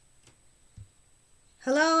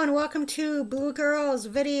Hello and welcome to Blue Girls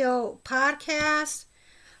Video Podcast.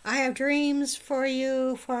 I have dreams for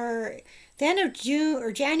you for the end of June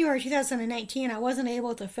or January 2019. I wasn't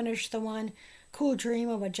able to finish the one cool dream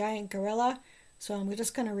of a giant gorilla, so I'm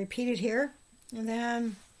just going to repeat it here. And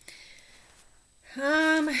then,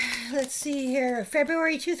 let's see here,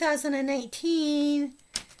 February 2019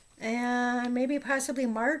 and maybe possibly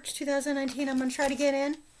March 2019. I'm going to try to get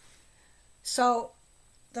in. So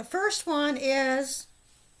the first one is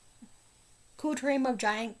cool dream of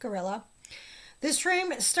giant gorilla. This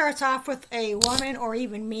dream starts off with a woman, or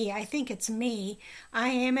even me. I think it's me. I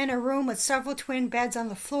am in a room with several twin beds on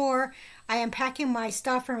the floor. I am packing my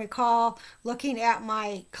stuff and recall looking at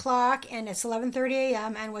my clock, and it's 11:30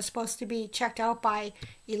 a.m. and was supposed to be checked out by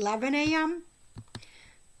 11 a.m.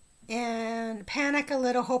 and panic a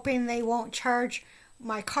little, hoping they won't charge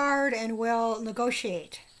my card and will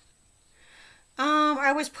negotiate.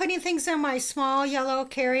 I was putting things in my small yellow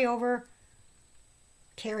carry-on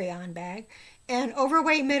bag. An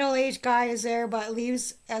overweight middle-aged guy is there but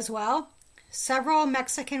leaves as well. Several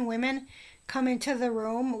Mexican women come into the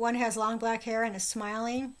room. One has long black hair and is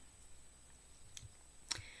smiling.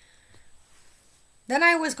 Then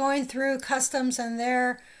I was going through customs and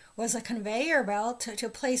there was a conveyor belt to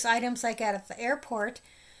place items like at the airport.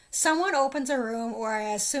 Someone opens a room where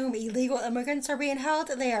I assume illegal immigrants are being held.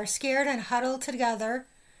 They are scared and huddled together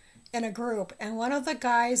in a group, and one of the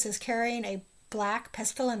guys is carrying a black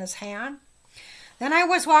pistol in his hand. Then I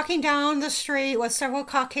was walking down the street with several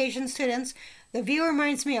Caucasian students. The view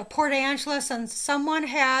reminds me of Port Angeles, and someone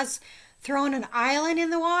has thrown an island in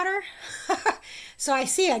the water. So I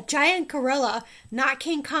see a giant gorilla, not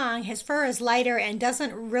King Kong. His fur is lighter and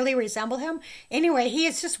doesn't really resemble him. Anyway, he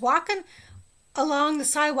is just walking along the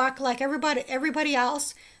sidewalk like everybody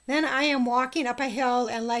else. Then I am walking up a hill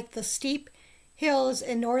and like the steep hills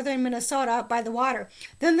in northern Minnesota by the water.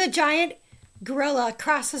 Then the giant gorilla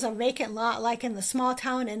crosses a vacant lot like in the small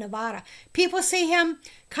town in Nevada. People see him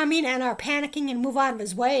coming and are panicking and move out of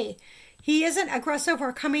his way. He isn't aggressive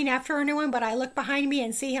or coming after anyone, but I look behind me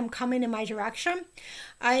and see him coming in my direction.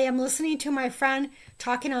 I am listening to my friend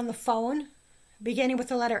talking on the phone, beginning with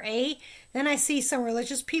the letter A. Then I see some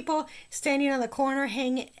religious people standing on the corner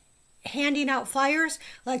handing out flyers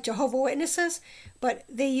like Jehovah's Witnesses, but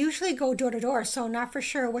they usually go door to door, so not for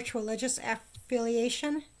sure which religious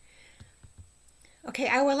affiliation. Okay,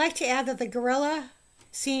 I would like to add that the gorilla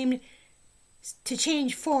seemed to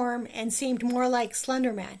change form and seemed more like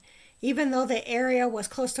Slender Man. Even though the area was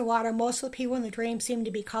close to water, most of the people in the dream seemed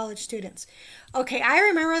to be college students. Okay, I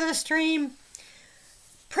remember this dream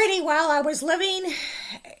pretty well. I was living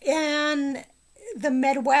in the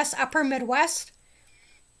Midwest, upper Midwest.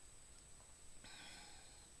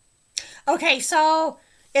 Okay, so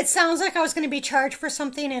it sounds like I was going to be charged for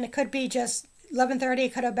something, and it could be just 11:30.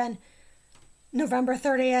 It could have been November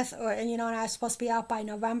 30th, and I was supposed to be out by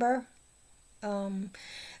November.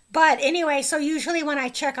 But anyway, so usually when I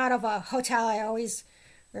check out of a hotel, I always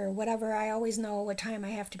know what time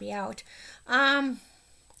I have to be out.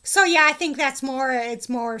 So yeah, I think it's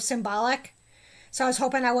more symbolic. So I was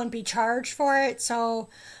hoping I wouldn't be charged for it. So,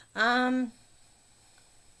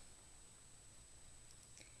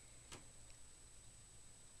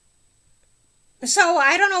 so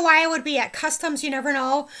I don't know why it would be at customs, you never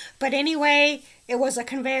know. But anyway, it was a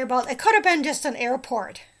conveyor belt. It could have been just an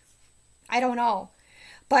airport. I don't know.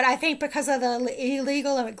 But I think because of the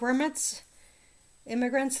illegal immigrants,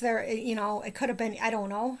 there, it could have been, I don't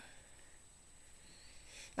know.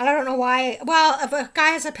 I don't know why. Well, if a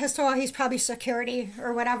guy has a pistol, he's probably security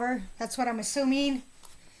or whatever. That's what I'm assuming.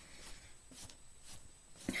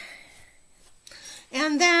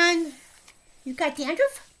 And then, you got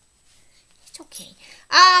dandruff? It's okay.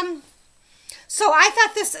 So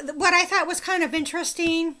what I thought was kind of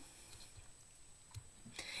interesting,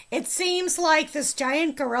 it seems like this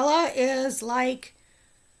giant gorilla is like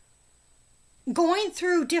going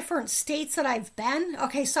through different states that I've been.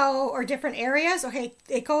 Okay, or different areas. Okay,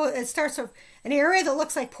 it starts with an area that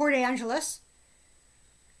looks like Port Angeles.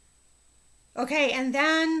 Okay, and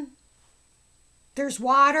then there's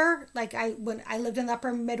water, like when I lived in the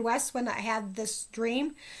upper Midwest when I had this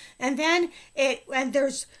dream. And then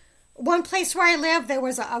there's one place where I live, there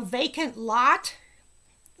was a vacant lot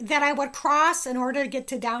that I would cross in order to get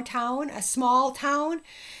to downtown, a small town.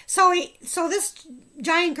 So this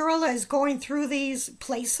giant gorilla is going through these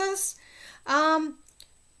places, and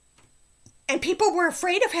people were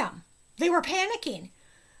afraid of him. They were panicking.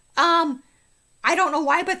 I don't know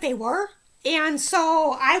why, but they were. And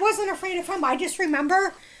so I wasn't afraid of him. I just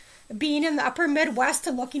remember being in the upper Midwest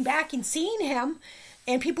and looking back and seeing him,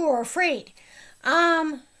 and people were afraid.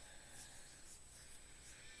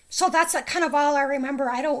 So that's kind of all I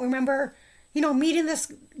remember. I don't remember, meeting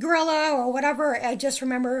this gorilla or whatever. I just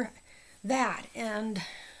remember that. And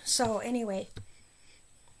so anyway.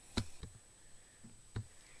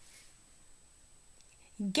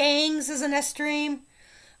 Gangs is in this dream.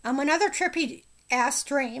 Another trippy ass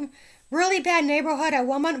dream. Really bad neighborhood. A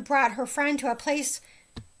woman brought her friend to a place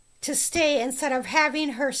to stay instead of having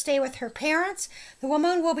her stay with her parents. The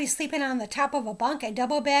woman will be sleeping on the top of a bunk, a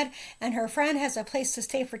double bed, and her friend has a place to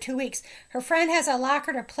stay for 2 weeks. Her friend has a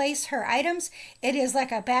locker to place her items. It is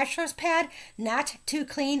like a bachelor's pad, not too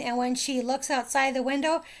clean, and when she looks outside the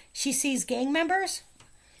window, she sees gang members.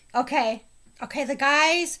 Okay, the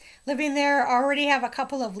guys living there already have a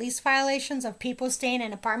couple of lease violations of people staying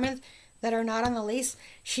in apartments that are not on the lease.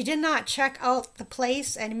 She did not check out the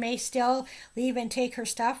place and may still leave and take her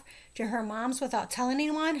stuff to her mom's without telling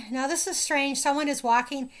anyone. Now this is strange. Someone is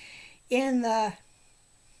walking in the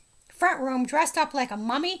front room dressed up like a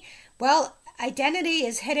mummy. Well, identity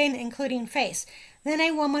is hidden, including face. Then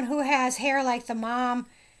a woman who has hair like the mom,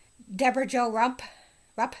 Deborah Jo Rupp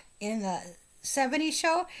in the 70s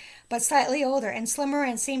show, but slightly older and slimmer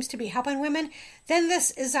and seems to be helping women. Then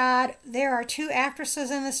this is odd. There are 2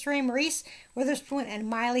 actresses in the stream, Reese Witherspoon and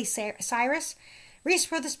Miley Cyrus.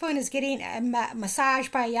 Reese Witherspoon is getting a massage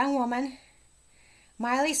by a young woman.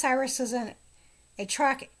 Miley Cyrus is in a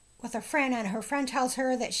truck with a friend, and her friend tells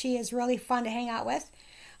her that she is really fun to hang out with.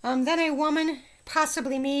 Then a woman,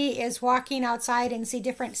 possibly me, is walking outside and see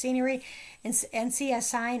different scenery and see a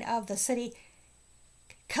sign of the city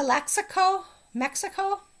Calexico,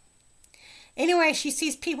 Mexico. Anyway, she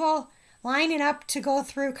sees people lining up to go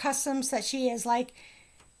through customs that she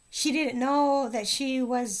didn't know that she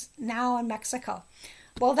was now in Mexico.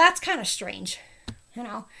 Well, that's kind of strange,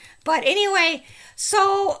 But anyway,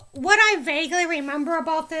 so what I vaguely remember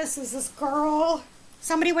about this is this girl,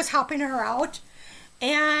 somebody was helping her out.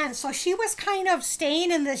 And so she was kind of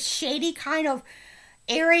staying in this shady kind of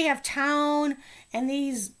area of town, and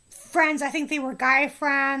these friends, I think they were guy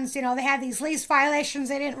friends, they had these lease violations.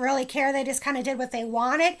 They didn't really care. They just kind of did what they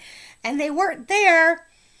wanted, and they weren't there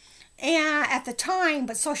at the time.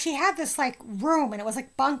 But so she had this like room, and it was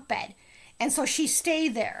like bunk bed, and so she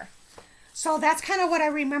stayed there. So that's kind of what I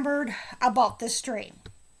remembered about this dream.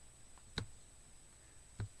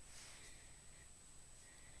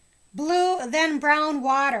 Blue, then brown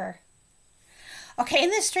water. Okay, in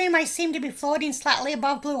this dream, I seem to be floating slightly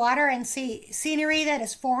above blue water and see scenery that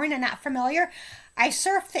is foreign and not familiar. I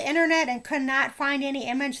surfed the internet and could not find any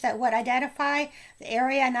image that would identify the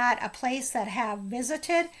area, not a place that I have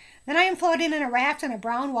visited. Then I am floating in a raft in a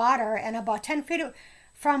brown water and about 10 feet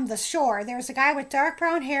from the shore. There's a guy with dark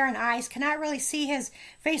brown hair and eyes. Cannot really see his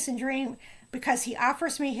face in dream because he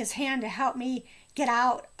offers me his hand to help me get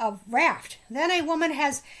out of raft. Then a woman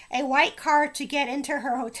has a white card to get into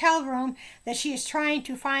her hotel room that she is trying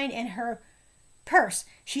to find in her purse.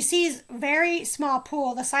 She sees very small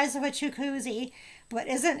pool, the size of a jacuzzi, but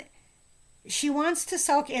she wants to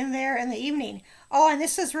soak in there in the evening. Oh, and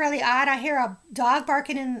this is really odd. I hear a dog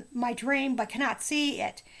barking in my dream, but cannot see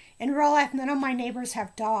it. In real life, none of my neighbors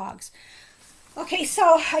have dogs. Okay,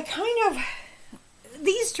 so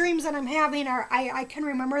these dreams that I'm having I can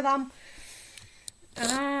remember them.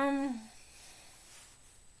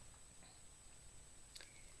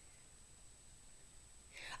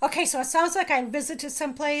 Okay, so it sounds like I visited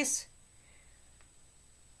someplace.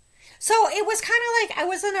 So it was kind of like I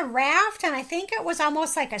was in a raft, and I think it was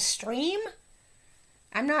almost like a stream.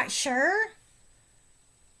 I'm not sure.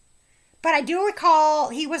 But I do recall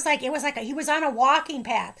he was on a walking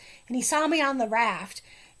path, and he saw me on the raft.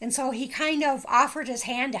 And so he kind of offered his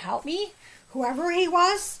hand to help me, whoever he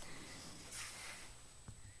was.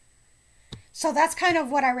 So that's kind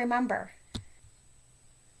of what I remember.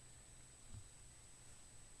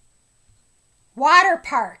 Water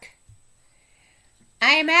park.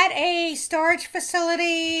 I am at a storage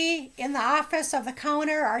facility. In the office of the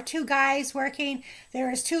counter are 2 guys working.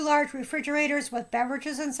 There is 2 large refrigerators with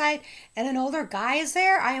beverages inside, and an older guy is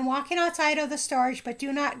there. I am walking outside of the storage, but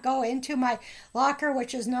do not go into my locker,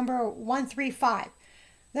 which is number 135.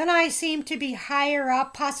 Then I seem to be higher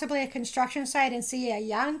up, possibly a construction site, and see a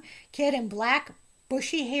young kid in black,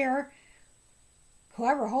 bushy hair,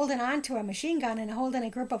 whoever, holding on to a machine gun and holding a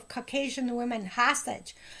group of Caucasian women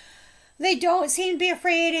hostage. They don't seem to be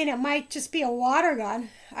afraid, and it might just be a water gun.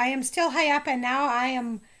 I am still high up, and now I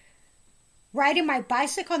am riding my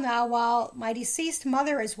bicycle now while my deceased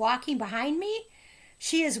mother is walking behind me.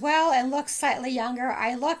 She is well and looks slightly younger.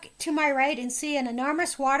 I look to my right and see an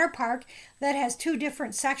enormous water park that has two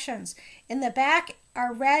different sections. In the back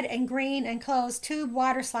are red and green enclosed tube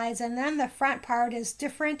water slides, and then the front part is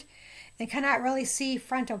different and cannot really see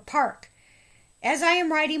front of park. As I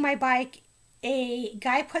am riding my bike, a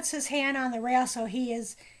guy puts his hand on the rail, so he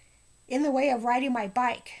is in the way of riding my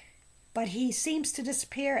bike. But he seems to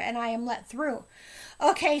disappear and I am let through.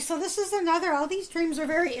 Okay, so this is another, all these dreams are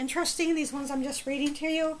very interesting. These ones I'm just reading to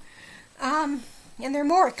you. And they're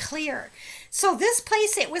more clear. So this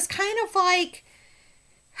place, it was kind of like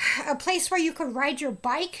a place where you could ride your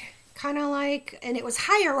bike, kind of like, and it was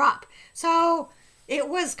higher up. So it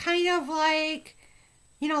was kind of like,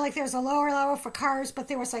 you know, like there's a lower level for cars, but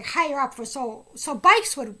there was like higher up for, so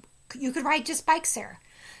bikes you could ride just bikes there.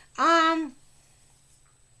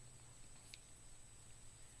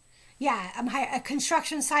 Yeah, a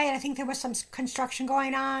construction site. I think there was some construction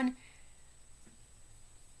going on.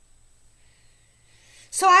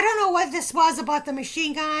 So I don't know what this was about the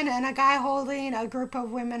machine gun and a guy holding a group of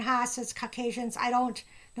women hostage, Caucasians. I don't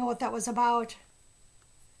know what that was about.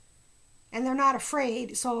 And they're not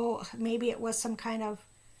afraid, so maybe it was some kind of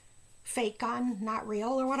fake gun, not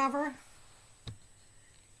real or whatever.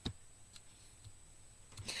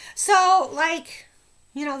 So, like,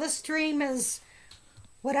 you know, this dream is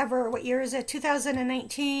whatever, what year is it?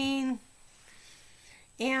 2019.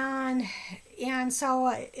 And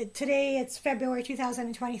so today it's February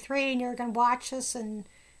 2023, and you're going to watch this in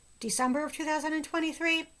December of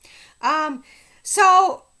 2023.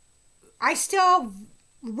 So I still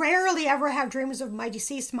rarely ever have dreams of my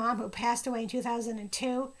deceased mom who passed away in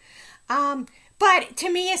 2002. But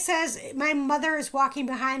to me it says my mother is walking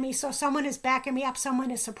behind me, so someone is backing me up,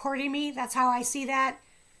 someone is supporting me. That's how I see that.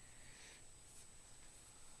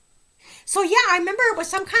 So yeah, I remember it was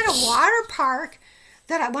some kind of water park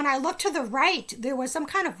that when I looked to the right, there was some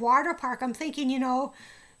kind of water park. I'm thinking, you know,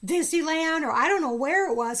 Disneyland, or I don't know where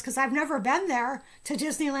it was because I've never been there to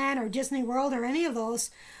Disneyland or Disney World or any of those.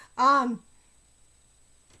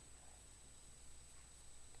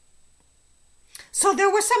 So there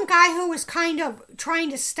was some guy who was kind of trying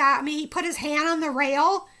to stop me. He put his hand on the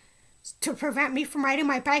rail to prevent me from riding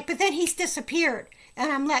my bike, but then he's disappeared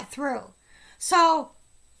and I'm let through. So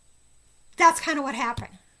that's kind of what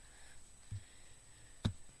happened.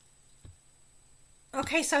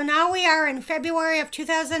 Okay, so now we are in February of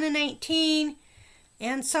 2019,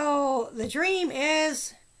 and so the dream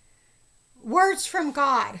is words from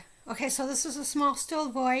God. Okay, so this is a small, still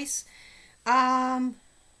voice.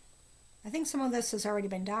 I think some of this has already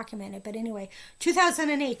been documented, but anyway,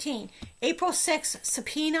 2018, April 6th,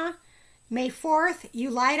 subpoena. May 4th, you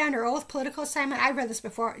lied under oath, political assignment. I read this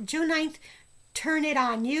before. June 9th, turn it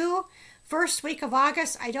on you. First week of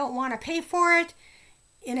August, I don't want to pay for it,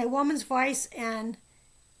 in a woman's voice, and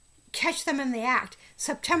catch them in the act.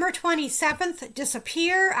 September 27th,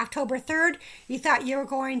 disappear. October 3rd, you thought you were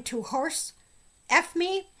going to horse F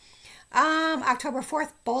me. October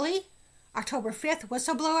 4th, bully. October 5th,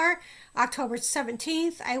 whistleblower. October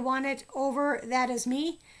 17th, I want it over, that is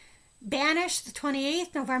me. Banished, the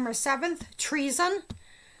 28th. November 7th, treason.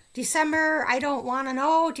 December, I don't want to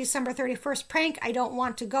know. December 31st, prank, I don't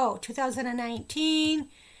want to go. 2019,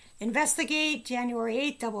 investigate. January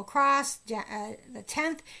 8th, double cross. The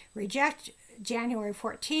 10th, reject. January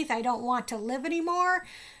 14th, I don't want to live anymore.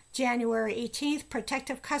 January 18th,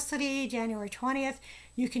 protective custody. January 20th,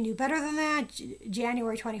 you can do better than that.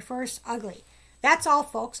 January 21st, ugly. That's all,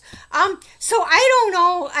 folks. So I don't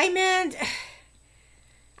know. I mean,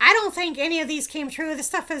 I don't think any of these came true. This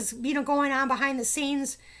stuff is, you know, going on behind the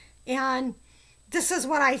scenes, and this is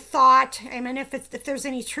what I thought. I mean, if there's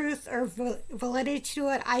any truth or validity to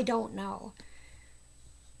it, I don't know.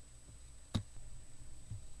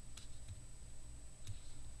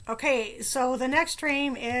 Okay, so the next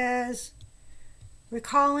dream is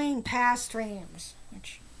recalling past dreams,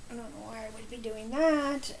 which I don't know why I would be doing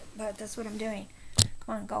that, but that's what I'm doing.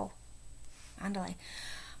 Come on, go. On delay.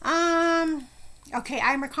 Okay,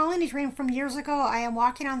 I'm recalling a dream from years ago. I am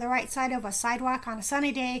walking on the right side of a sidewalk on a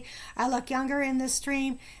sunny day. I look younger in this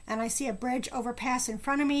dream, and I see a bridge overpass in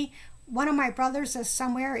front of me. One of my brothers is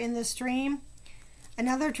somewhere in this dream.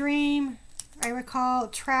 Another dream, I recall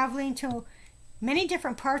traveling to many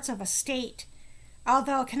different parts of a state.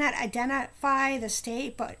 Although I cannot identify the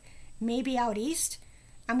state, but maybe out east.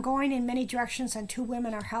 I'm going in many directions, and two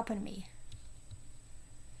women are helping me.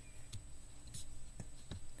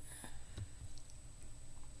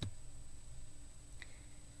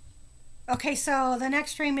 Okay, so the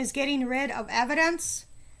next dream is getting rid of evidence.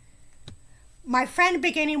 My friend,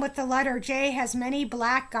 beginning with the letter J, has many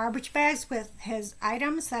black garbage bags with his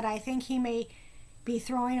items that I think he may be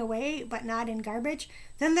throwing away, but not in garbage.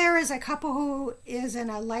 Then there is a couple who is in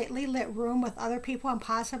a lightly lit room with other people and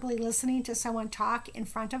possibly listening to someone talk in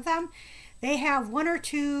front of them. They have 1 or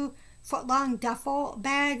 2 foot-long duffel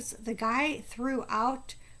bags. The guy threw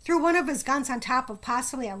one of his guns on top of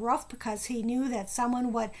possibly a roof because he knew that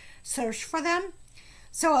someone would search for them.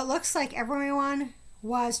 So it looks like everyone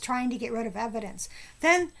was trying to get rid of evidence.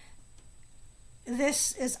 Then,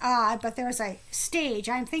 this is odd, but there's a stage.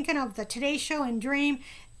 I'm thinking of the Today Show and Dream,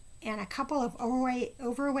 and a couple of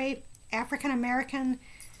overweight African American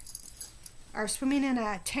are swimming in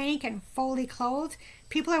a tank and fully clothed.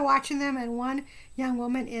 People are watching them, and one young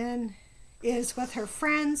woman is with her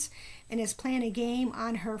friends and is playing a game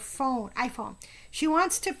on her iPhone. She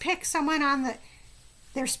wants to pick someone on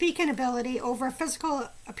their speaking ability over physical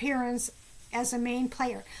appearance as a main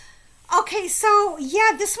player. Okay, so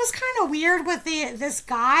yeah, this was kind of weird with this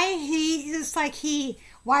guy.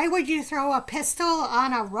 Why would you throw a pistol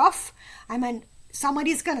on a roof? I mean,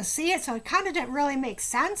 somebody's going to see it, so it kind of didn't really make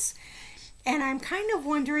sense. And I'm kind of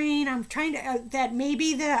wondering, that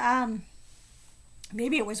maybe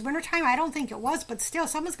maybe it was wintertime. I don't think it was, but still,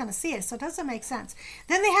 someone's going to see it, so it doesn't make sense.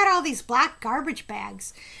 Then they had all these black garbage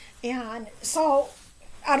bags, and so,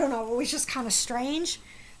 I don't know, it was just kind of strange.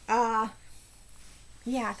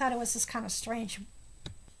 Yeah, I thought it was just kind of strange.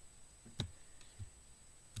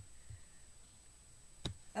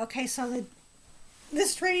 Okay, so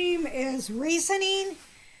this dream is reasoning.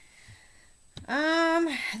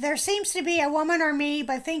 There seems to be a woman or me,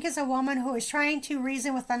 but I think it's a woman who is trying to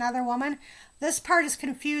reason with another woman. This part is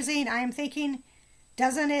confusing. I am thinking,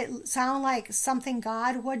 doesn't it sound like something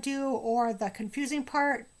God would do? Or the confusing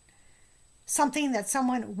part, something that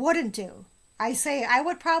someone wouldn't do? I say I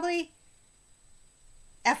would probably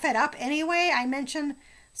F it up anyway. I mentioned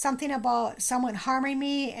something about someone harming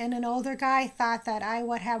me, and an older guy thought that I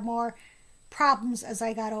would have more problems as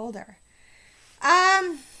I got older.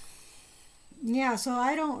 Yeah, so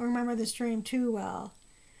I don't remember this dream too well.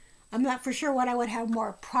 I'm not for sure what I would have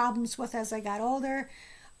more problems with as I got older.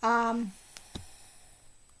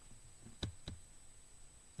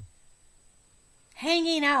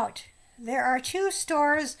 Hanging out. There are 2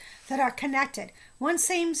 stores that are connected. One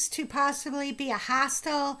seems to possibly be a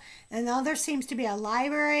hostel, and the other seems to be a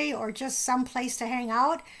library or just some place to hang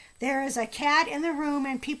out. There is a cat in the room,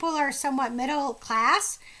 and people are somewhat middle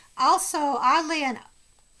class. Also, oddly, an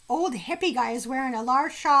old hippie guy is wearing a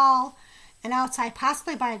large shawl and outside,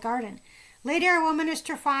 possibly by a garden. Later, a woman is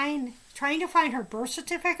trying to find her birth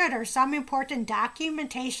certificate or some important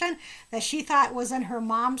documentation that she thought was in her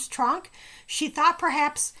mom's trunk. She thought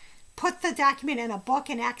perhaps put the document in a book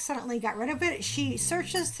and accidentally got rid of it. She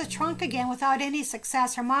searches the trunk again without any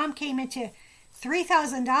success. Her mom came into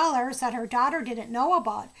 $3,000 that her daughter didn't know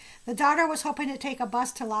about. The daughter was hoping to take a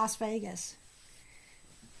bus to Las Vegas.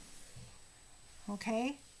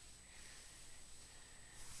 Okay.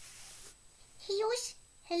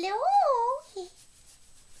 Hello.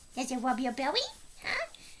 Does it rub your belly?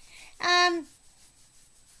 Huh?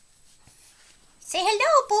 Say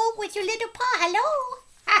hello, Boo, with your little paw. Hello.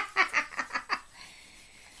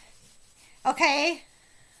 Okay.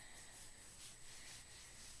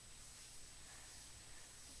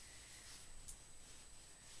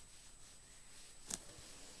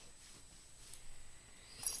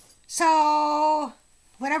 So,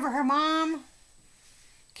 whatever, her mom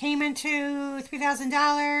came into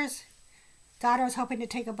 $3,000. Daughter was hoping to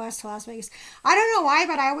take a bus to Las Vegas. I don't know why,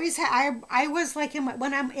 but I was like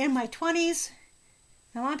when I'm in my 20s.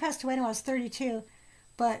 My mom passed away when I was 32,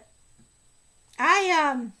 but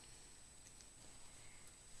I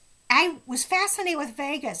was fascinated with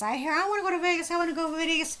Vegas. I want to go to Vegas. I want to go to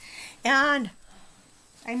Vegas, and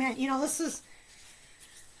I meant, this is.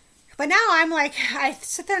 But now I'm like, I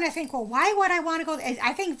sit there and I think, well, why would I want to go?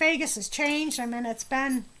 I think Vegas has changed. I mean, it's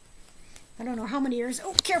been, I don't know how many years.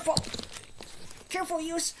 Oh, careful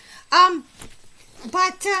use.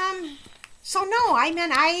 So no, I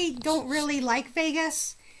mean, I don't really like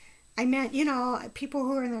Vegas. I meant, people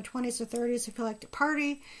who are in their 20s or 30s who feel like to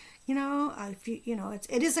party,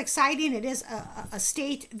 it is exciting. It is a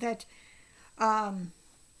state that,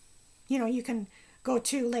 you can go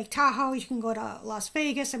to Lake Tahoe, you can go to Las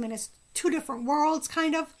Vegas. I mean, it's 2 different worlds,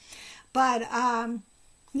 kind of. But, I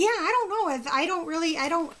don't know. I don't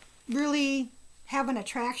really have an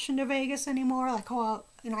attraction to Vegas anymore. Like,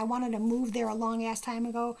 I wanted to move there a long-ass time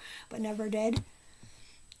ago, but never did.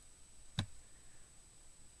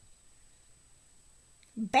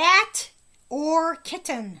 Bat or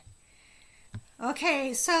kitten?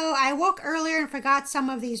 Okay, so I woke earlier and forgot some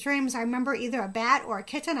of these dreams. I remember either a bat or a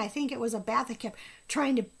kitten. I think it was a bat that kept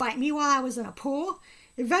trying to bite me while I was in a pool.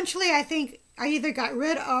 Eventually, I think I either got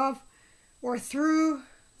rid of or threw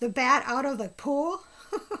the bat out of the pool.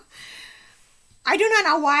 I do not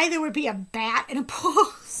know why there would be a bat in a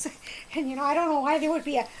pool. And, I don't know why there would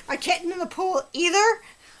be a kitten in the pool either.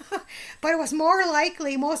 But it was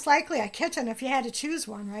most likely a kitten if you had to choose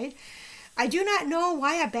one, right? I do not know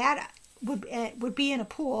why a bat would be in a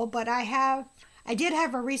pool, but I did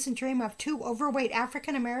have a recent dream of two overweight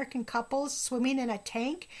African American couples swimming in a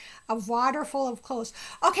tank of water full of clothes.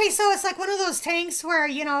 Okay, so it's like one of those tanks where,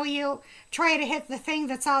 you try to hit the thing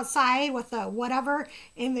that's outside with the whatever,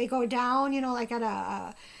 and they go down, like at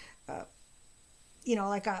a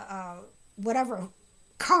whatever,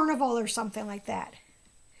 carnival or something like that.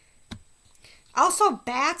 Also,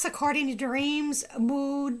 bats, according to Dreams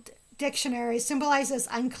Mood Dictionary, symbolizes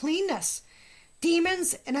uncleanness,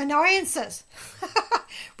 demons, and annoyances,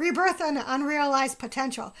 rebirth and unrealized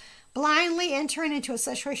potential, blindly entering into a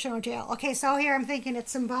situational jail. Okay, so here I'm thinking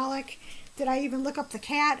it's symbolic. Did I even look up the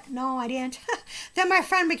cat? No, I didn't. Then my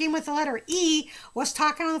friend beginning with the letter E was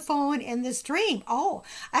talking on the phone in this dream. Oh,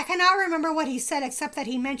 I cannot remember what he said except that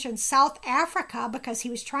he mentioned South Africa because he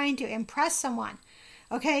was trying to impress someone.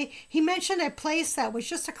 Okay, he mentioned a place that was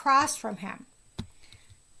just across from him.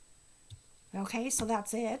 Okay, so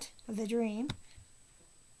that's it, the dream.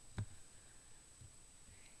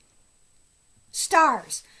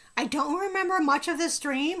 Stars. I don't remember much of this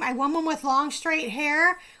dream. A woman with long straight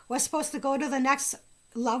hair was supposed to go to the next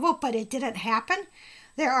level, but it didn't happen.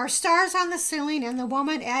 There are stars on the ceiling, and the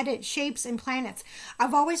woman added shapes and planets.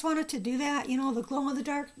 I've always wanted to do that, the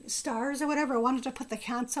glow-in-the-dark stars or whatever. I wanted to put the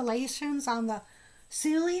constellations on the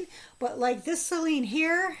ceiling, but like this ceiling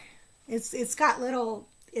here, it's got little,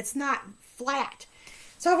 it's not flat.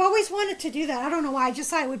 So I've always wanted to do that. I don't know why. I just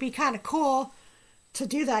thought it would be kind of cool to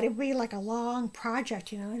do that. It would be like a long project,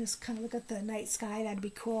 just kind of look at the night sky. That'd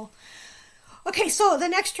be cool. Okay, so the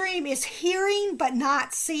next dream is hearing but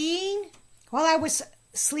not seeing. While I was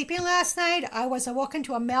sleeping last night, I was awoken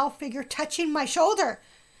to a male figure touching my shoulder.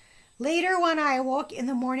 Later, when I awoke in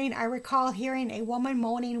the morning, I recall hearing a woman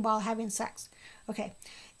moaning while having sex. Okay,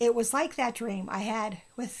 it was like that dream I had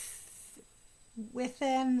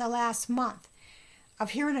within the last month of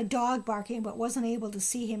hearing a dog barking but wasn't able to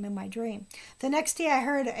see him in my dream. The next day I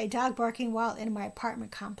heard a dog barking while in my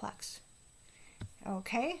apartment complex.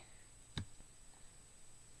 Okay.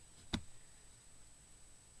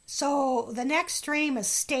 So the next dream is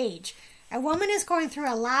stage. A woman is going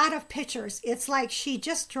through a lot of pictures. It's like she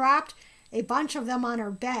just dropped a bunch of them on her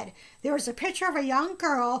bed. There is a picture of a young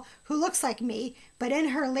girl who looks like me, but in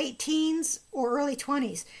her late teens or early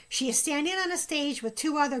 20s. She is standing on a stage with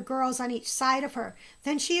two other girls on each side of her.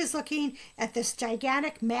 Then she is looking at this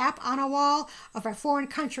gigantic map on a wall of a foreign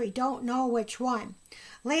country, don't know which one.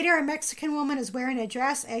 Later, a Mexican woman is wearing a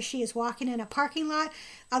dress as she is walking in a parking lot.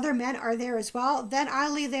 Other men are there as well. Then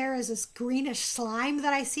oddly there is this greenish slime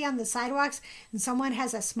that I see on the sidewalks, and someone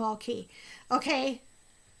has a small key. Okay.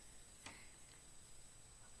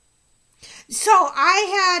 So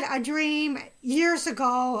I had a dream years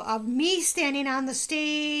ago of me standing on the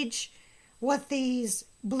stage with these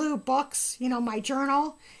blue books, my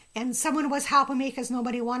journal, and someone was helping me because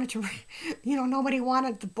nobody wanted to, nobody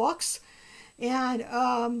wanted the books.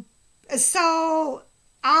 And so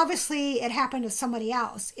obviously it happened to somebody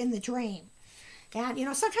else in the dream. And,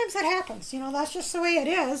 sometimes that happens. That's just the way it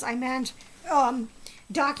is. I meant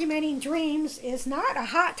documenting dreams is not a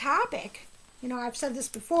hot topic. I've said this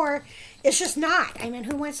before. It's just not. I mean,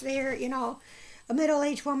 who wants to hear, a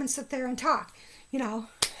middle-aged woman sit there and talk,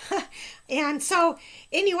 And so,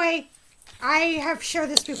 anyway, I have shared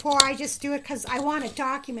this before. I just do it because I want it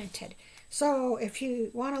documented. So, if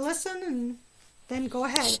you want to listen, then go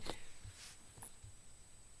ahead.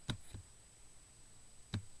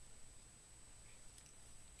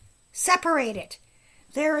 Separated.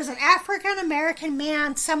 There is an African-American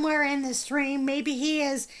man somewhere in this dream. Maybe he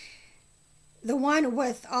is the one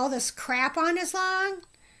with all this crap on his lung.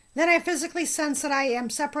 Then I physically sense that I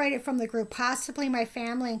am separated from the group, possibly my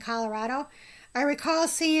family in Colorado. I recall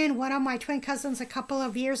seeing one of my twin cousins a couple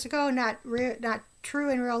of years ago, not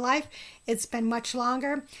true in real life. It's been much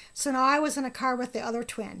longer. So now I was in a car with the other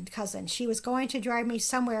twin cousin. She was going to drive me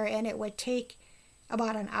somewhere, and it would take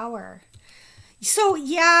about an hour. So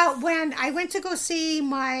yeah, when I went to go see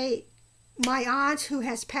my aunt who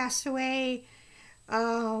has passed away,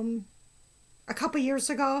 a couple years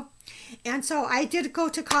ago. And so I did go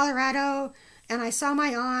to Colorado and I saw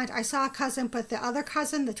my aunt. I saw a cousin, but the other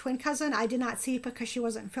cousin, the twin cousin, I did not see because she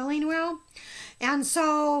wasn't feeling well. And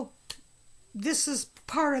so this is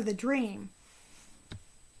part of the dream.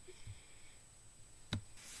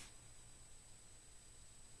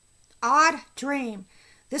 Odd dream.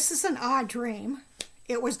 This is an odd dream.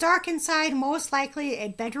 It was dark inside, most likely a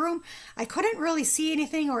bedroom. I couldn't really see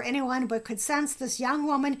anything or anyone, but could sense this young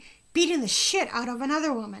woman beating the shit out of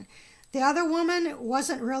another woman. The other woman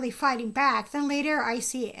wasn't really fighting back. Then later I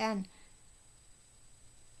see an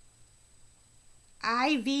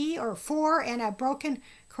IV or 4 and a broken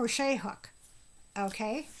crochet hook.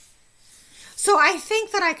 Okay. So I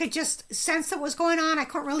think that I could just sense what was going on. I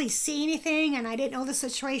couldn't really see anything, and I didn't know the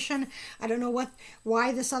situation. I don't know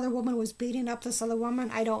why this other woman was beating up this other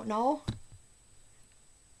woman. I don't know.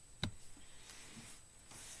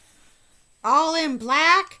 All in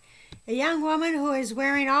black. A young woman who is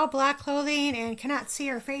wearing all black clothing and cannot see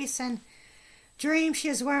her face and dream. She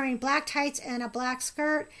is wearing black tights and a black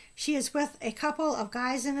skirt. She is with a couple of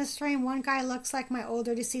guys in this dream. One guy looks like my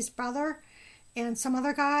older deceased brother and some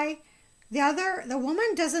other guy. The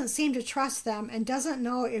woman doesn't seem to trust them and doesn't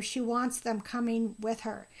know if she wants them coming with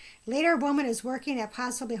her. Later, a woman is working at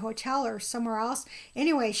possibly a hotel or somewhere else.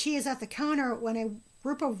 Anyway, she is at the counter when a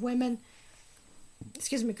group of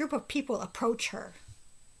people approach her.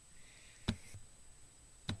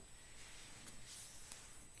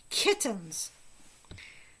 Kittens.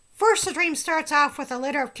 First, the dream starts off with a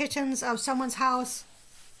litter of kittens at someone's house,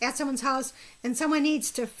 and someone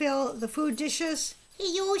needs to fill the food dishes.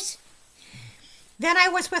 Use. Then I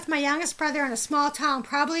was with my youngest brother in a small town,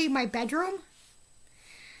 probably my bedroom.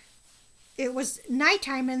 It was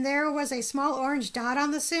nighttime, and there was a small orange dot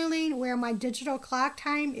on the ceiling where my digital clock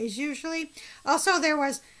time is usually. Also, there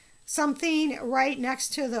was something right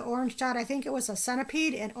next to the orange dot. I think it was a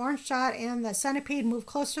centipede. An orange dot and the centipede moved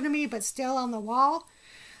closer to me, but still on the wall.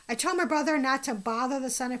 I told my brother not to bother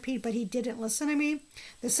the centipede, but he didn't listen to me.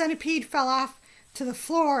 The centipede fell off to the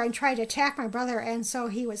floor and tried to attack my brother, and so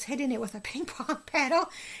he was hitting it with a ping pong paddle.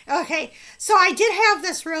 Okay, so I did have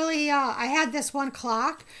this I had this one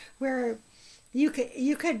clock where you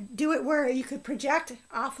could do it where you could project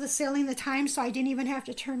off the ceiling the time, so I didn't even have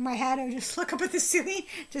to turn my head. I would just look up at the ceiling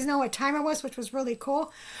to know what time it was, which was really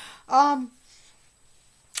cool. And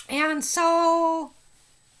so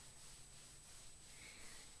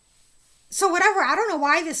whatever, I don't know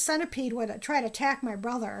why this centipede would try to attack my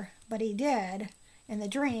brother, but he did in the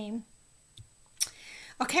dream.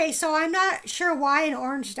 Okay, so I'm not sure why an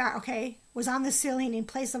orange dot, was on the ceiling in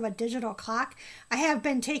place of a digital clock. I have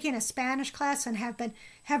been taking a Spanish class and have been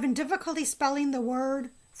having difficulty spelling the word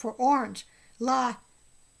for orange. La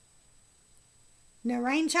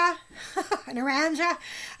naranja. Naranja.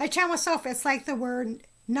 I tell myself it's like the word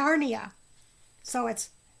Narnia. So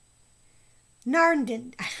it's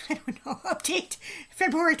Narndon, I don't know, update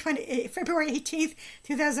February 18th,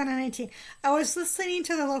 2019. I was listening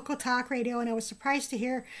to the local talk radio and I was surprised to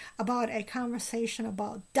hear about a conversation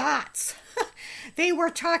about dots. They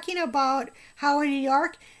were talking about how in New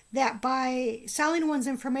York that by selling one's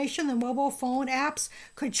information, the mobile phone apps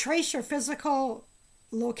could trace your physical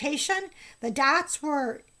location. The dots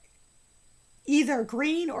were either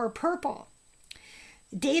green or purple.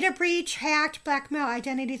 Data breach, hacked, blackmail,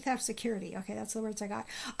 identity theft, security. Okay, that's the words I got.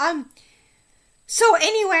 So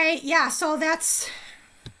anyway, yeah, so that's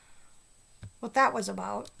what that was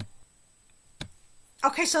about.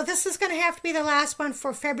 Okay, so this is going to have to be the last one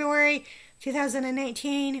for February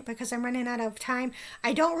 2019 because I'm running out of time.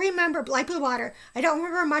 I don't remember, like Blue Water, I don't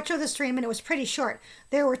remember much of the stream and it was pretty short.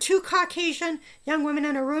 There were 2 Caucasian young women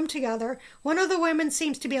in a room together. One of the women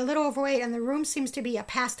seems to be a little overweight and the room seems to be a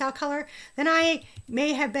pastel color. Then I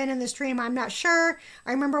may have been in the stream, I'm not sure.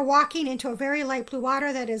 I remember walking into a very light blue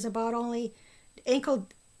water that is about only ankle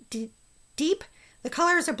deep. The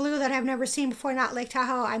colors are blue that I've never seen before, not Lake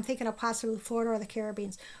Tahoe. I'm thinking of possibly Florida or the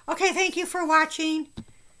Caribbean. Okay, thank you for watching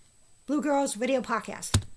Blue Girls Video Podcast.